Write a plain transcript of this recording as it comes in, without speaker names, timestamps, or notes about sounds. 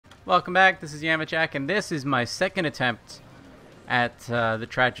Welcome back, this is Yamajac, and this is my second attempt at the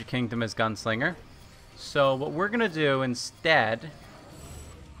Tragic Kingdom as Gunslinger. So what we're going to do instead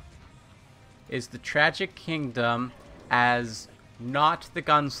is the Tragic Kingdom as not the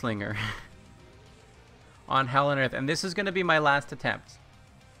Gunslinger on Hell on Earth. And this is going to be my last attempt,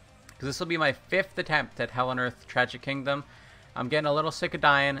 because this will be my 5th attempt at Hell on Earth Tragic Kingdom. I'm getting a little sick of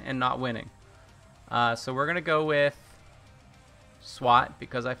dying and not winning. So we're going to go with SWAT,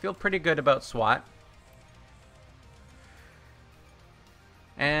 because I feel pretty good about SWAT.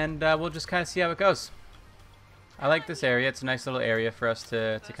 And we'll just kind of see how it goes. I like this area. It's a nice little area for us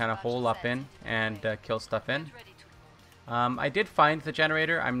to kind of hole up in and kill stuff in. I did find the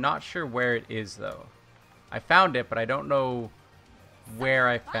generator. I'm not sure where it is, though. I found it, but I don't know where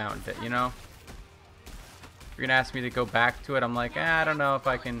I found it, you know? If you're going to ask me to go back to it, I'm like, I don't know if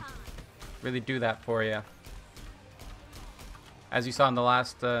I can really do that for you. As you saw in the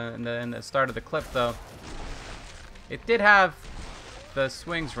last, in the start of the clip, though, it did have the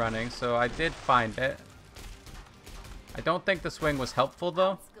swings running, so I did find it. I don't think the swing was helpful,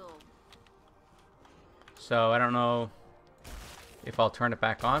 though. So I don't know if I'll turn it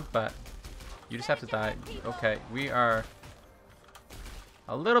back on, but you just have to die. Okay, we are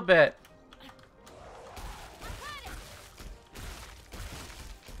a little bit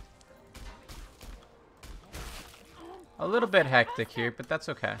hectic here, but that's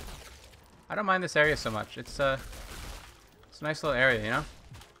okay. I don't mind this area so much. It's a nice little area, you know?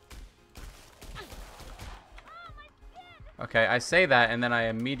 Okay, I say that and then I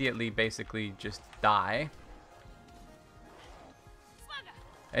immediately basically just die.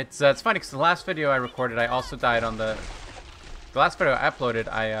 It's funny because the last video I recorded, I also died on the last video I uploaded.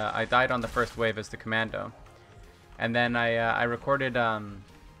 I died on the first wave as the commando, and then I recorded a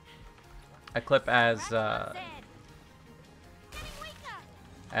clip as the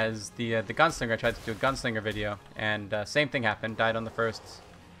gunslinger. I tried to do a gunslinger video, and same thing happened. Died on the first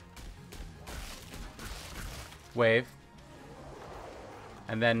wave,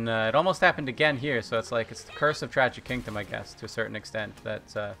 and then it almost happened again here. So it's like it's the curse of Tragic Kingdom, I guess, to a certain extent,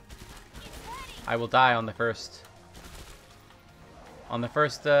 that I will die on the first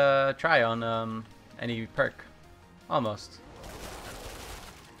try on any perk, almost.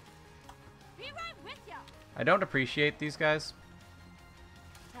 I don't appreciate these guys.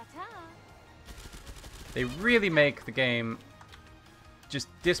 They really make the game just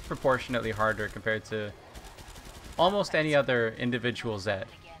disproportionately harder compared to almost any other individual Zed.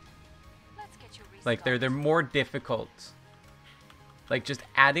 Like they're more difficult. Like just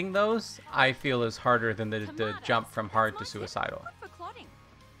adding those, I feel, is harder than the jump from hard to suicidal.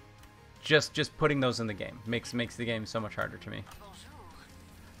 Just putting those in the game makes the game so much harder to me.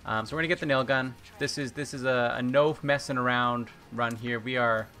 So we're gonna get the nail gun. This is a no messing around run here. We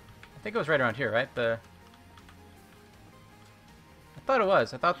are, I think it was right around here, right? I thought it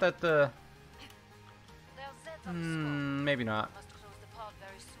was. I thought that the... maybe not.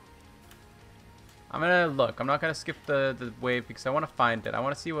 I'm gonna look. I'm not gonna skip the wave because I want to find it. I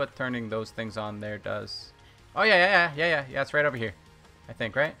want to see what turning those things on there does. Oh yeah. It's right over here, I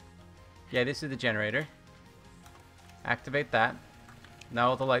think, right? Yeah, this is the generator. Activate that. Now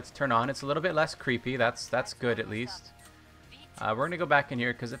all the lights turn on. It's a little bit less creepy. That's good at least. We're gonna go back in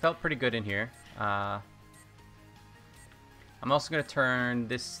here because it felt pretty good in here. I'm also going to turn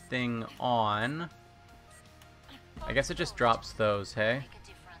this thing on. I guess it just drops those, hey?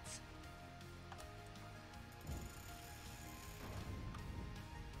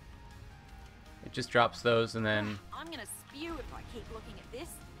 It just drops those and then I'm gonna spew if I keep looking at this.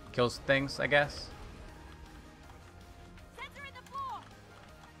 Kills things, I guess.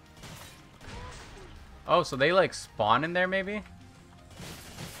 Oh, so they like spawn in there maybe?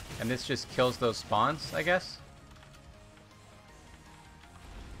 And this just kills those spawns, I guess?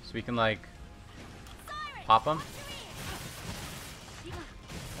 So we can like pop them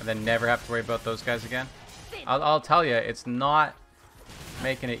and then never have to worry about those guys again. I'll tell you, it's not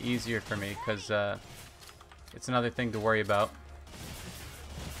making it easier for me because it's another thing to worry about.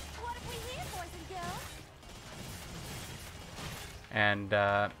 And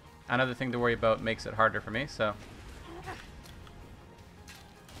another thing to worry about makes it harder for me, so.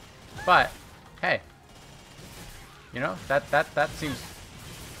 But hey, you know, that seems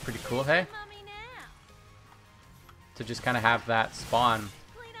pretty cool, hey? To just kind of have that spawn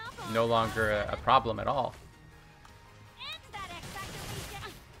no longer a problem at all.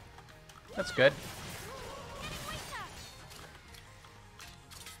 That's good.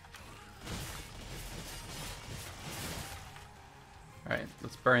 Alright,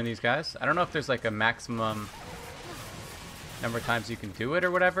 let's burn these guys. I don't know if there's like a maximum number of times you can do it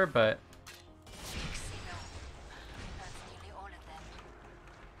or whatever, but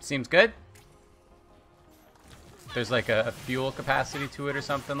seems good. There's like a fuel capacity to it or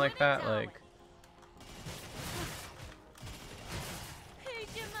something like that, like.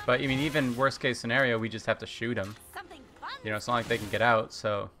 But I mean, even worst case scenario, we just have to shoot them. You know, it's not like they can get out,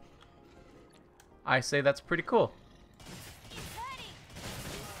 so I say that's pretty cool.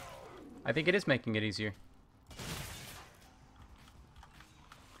 I think it is making it easier.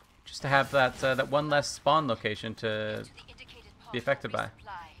 Just to have that that one less spawn location to be affected by.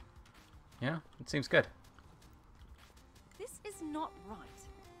 Yeah, it seems good. This is not right.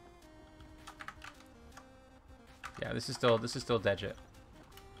 Yeah, this is still Degit.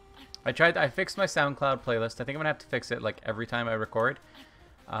 I fixed my SoundCloud playlist. I think I'm gonna have to fix it like every time I record,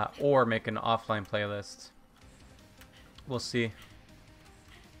 or make an offline playlist. We'll see.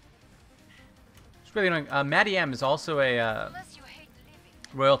 It's really annoying. Maddie M is also a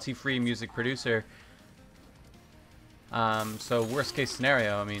royalty-free music producer. So worst case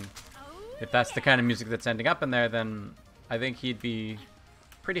scenario, I mean, if that's the kind of music that's ending up in there, then I think he'd be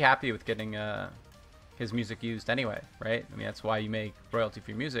pretty happy with getting his music used anyway, right? I mean, that's why you make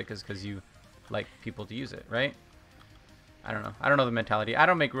royalty-free music, is because you like people to use it, right? I don't know. I don't know the mentality. I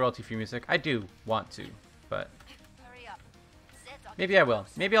don't make royalty-free music. I do want to, but maybe I will.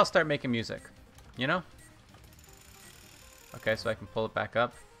 Maybe I'll start making music, you know? Okay, so I can pull it back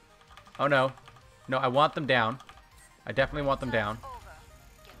up. Oh, no. No, I want them down. I definitely want them down.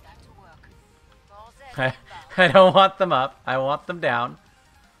 I don't want them up. I want them down.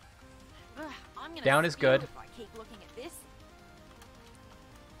 Down is good.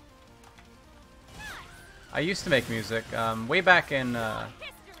 I used to make music way back in would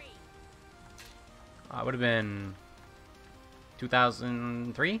have been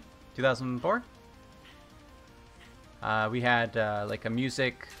 2003, 2004. We had like a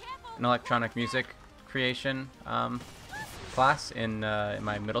an electronic music creation class in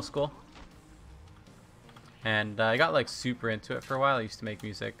my middle school, and I got like super into it for a while. I used to make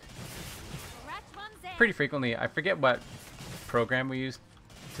music pretty frequently. I forget what program we used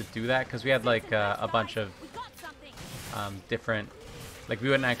to do that, because we had like a bunch of different, like we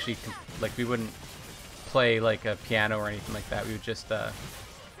wouldn't actually we wouldn't play like a piano or anything like that. We would just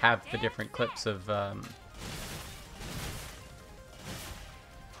have the different clips of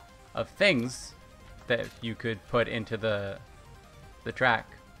things that you could put into the track,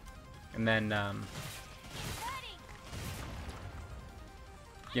 and then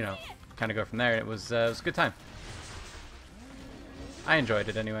you know, kind of go from there. It was a good time. I enjoyed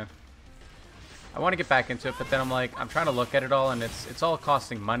it anyway. I want to get back into it, but then I'm like, I'm trying to look at it all, and it's all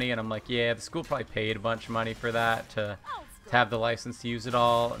costing money, and I'm like, yeah, the school probably paid a bunch of money for that to have the license to use it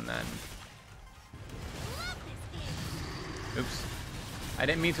all, and then oops, I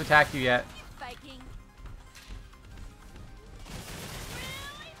didn't mean to attack you yet.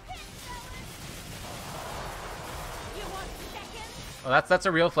 Oh, that's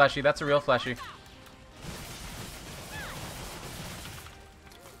a real fleshy. That's a real fleshy.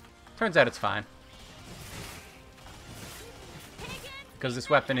 Turns out it's fine, because this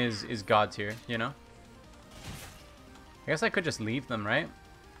weapon is god tier, you know? I guess I could just leave them, right?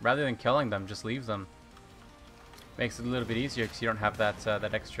 Rather than killing them, just leave them. Makes it a little bit easier, because you don't have that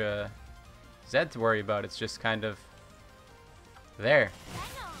that extra Z to worry about. It's just kind of there.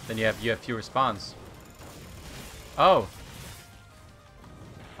 Then you have fewer spawns. Oh.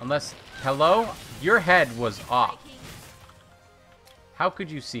 Unless, hello? Your head was off. How could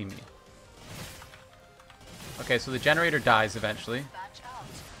you see me? Okay, so the generator dies eventually,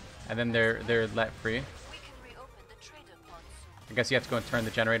 and then they're let free. I guess you have to go and turn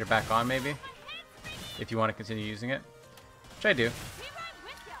the generator back on, maybe, if you want to continue using it, which I do.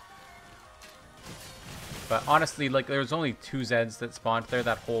 But honestly, like, there was only 2 Zeds that spawned there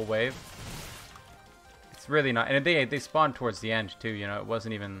that whole wave. It's really not, and they spawned towards the end too. You know, it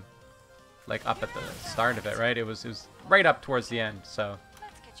wasn't even like up at the start of it, right? It was right up towards the end. So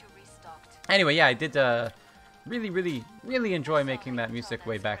anyway, yeah, I did really enjoy making that music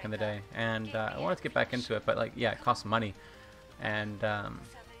way back in the day, and I wanted to get back into it, but like, yeah, it costs money, and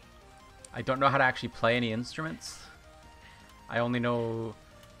I don't know how to actually play any instruments. I only know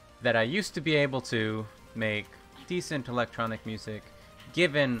that I used to be able to make decent electronic music,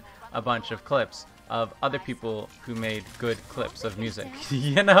 given a bunch of clips of other people who made good clips of music.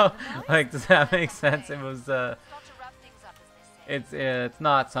 You know, like, does that make sense? It was it's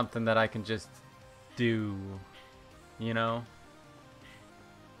not something that I can just do, you know.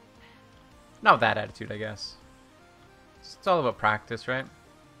 Not with that attitude, I guess. It's all about practice, right?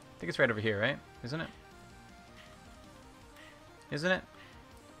 I think it's right over here, right? Isn't it? isn't it?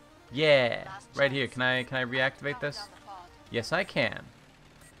 Yeah, right here. Can I reactivate this? Yes, I can.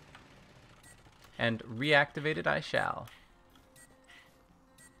 And reactivate it I shall.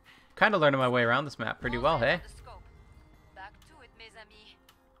 Kind of learning my way around this map pretty well, hey?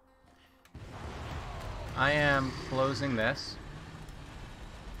 I am closing this.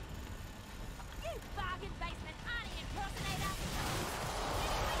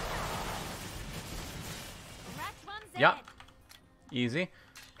 Yep. Easy.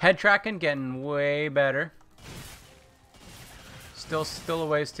 Head tracking getting way better. Still a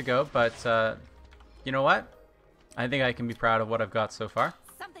ways to go, but you know what? I think I can be proud of what I've got so far.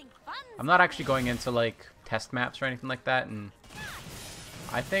 I'm not actually going into like test maps or anything like that, and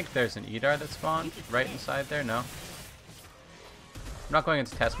I think there's an Edar that spawned right inside there. No. I'm not going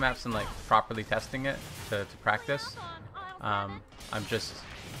into test maps and like properly testing it to practice. I'm just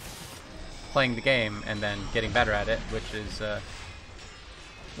playing the game and then getting better at it, which is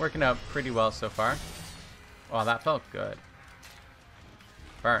working out pretty well so far. Wow, that felt good.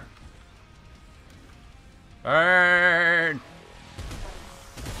 Burn. Burn!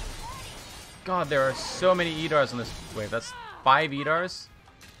 God, there are so many Edars on this wave. That's 5 Edars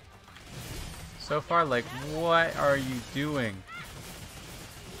so far. Like, what are you doing?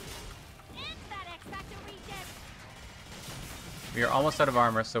 We are almost out of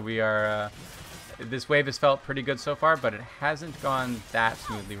armor, so we are... this wave has felt pretty good so far, but it hasn't gone that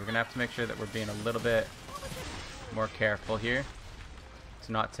smoothly. We're going to have to make sure that we're being a little bit more careful here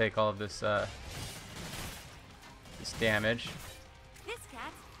to not take all of this this damage. This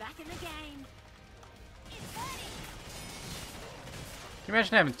cat's back in the game. Can you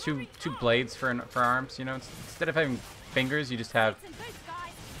imagine having two blades for arms? You know, instead of having fingers, you just have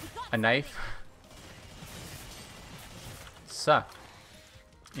a knife. Suck.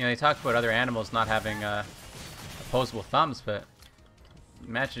 You know, they talk about other animals not having opposable thumbs, but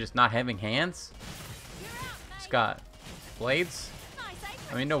imagine just not having hands. He's got blades.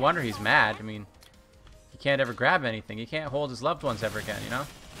 I mean, no wonder he's mad. I mean, he can't ever grab anything. He can't hold his loved ones ever again, you know?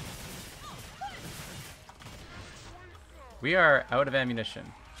 We are out of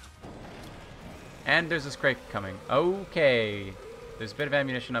ammunition. And there's this crate coming. Okay. There's a bit of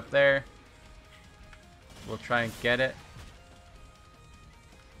ammunition up there. We'll try and get it.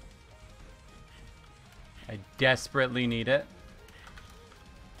 I desperately need it.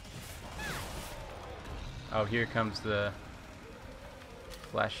 Oh, here comes the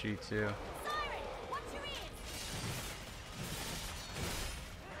fleshy too.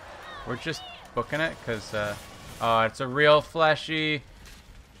 We're just booking it because oh, it's a real fleshy.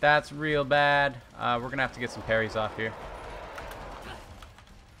 That's real bad. We're gonna have to get some parries off here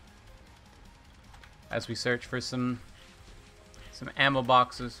as we search for some ammo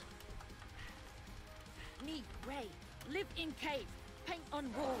boxes. Need gray. Live in caves. Paint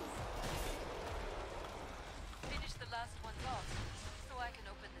on walls. Finish the last ones off, so I can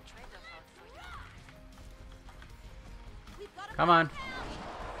open the trader pod for you. Come on.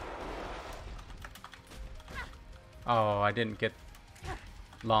 Oh, I didn't get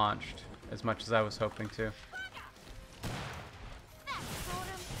launched as much as I was hoping to.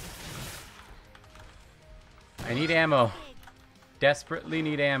 I need ammo. Desperately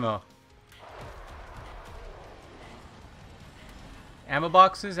need ammo. Ammo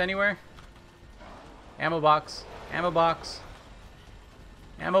boxes anywhere? Ammo box. Ammo box.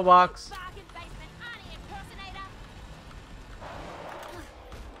 Ammo box.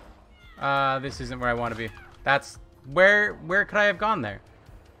 This isn't where I want to be. That's where could I have gone there?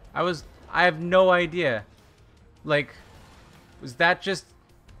 I have no idea. Like, was that just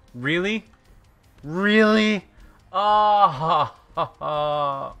really? Really? Oh,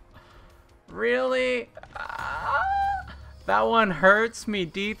 really? That one hurts me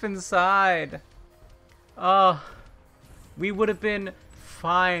deep inside. Oh, we would have been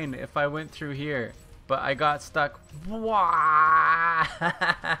fine if I went through here, but I got stuck.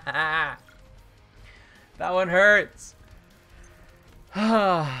 That one hurts.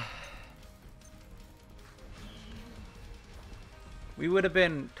 We would have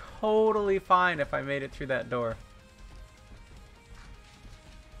been totally fine if I made it through that door.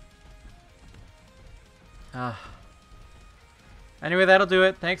 Anyway, that'll do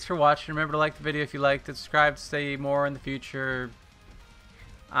it. Thanks for watching. Remember to like the video if you liked it. Subscribe to see more in the future.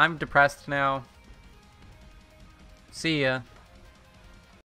 I'm depressed now. See ya.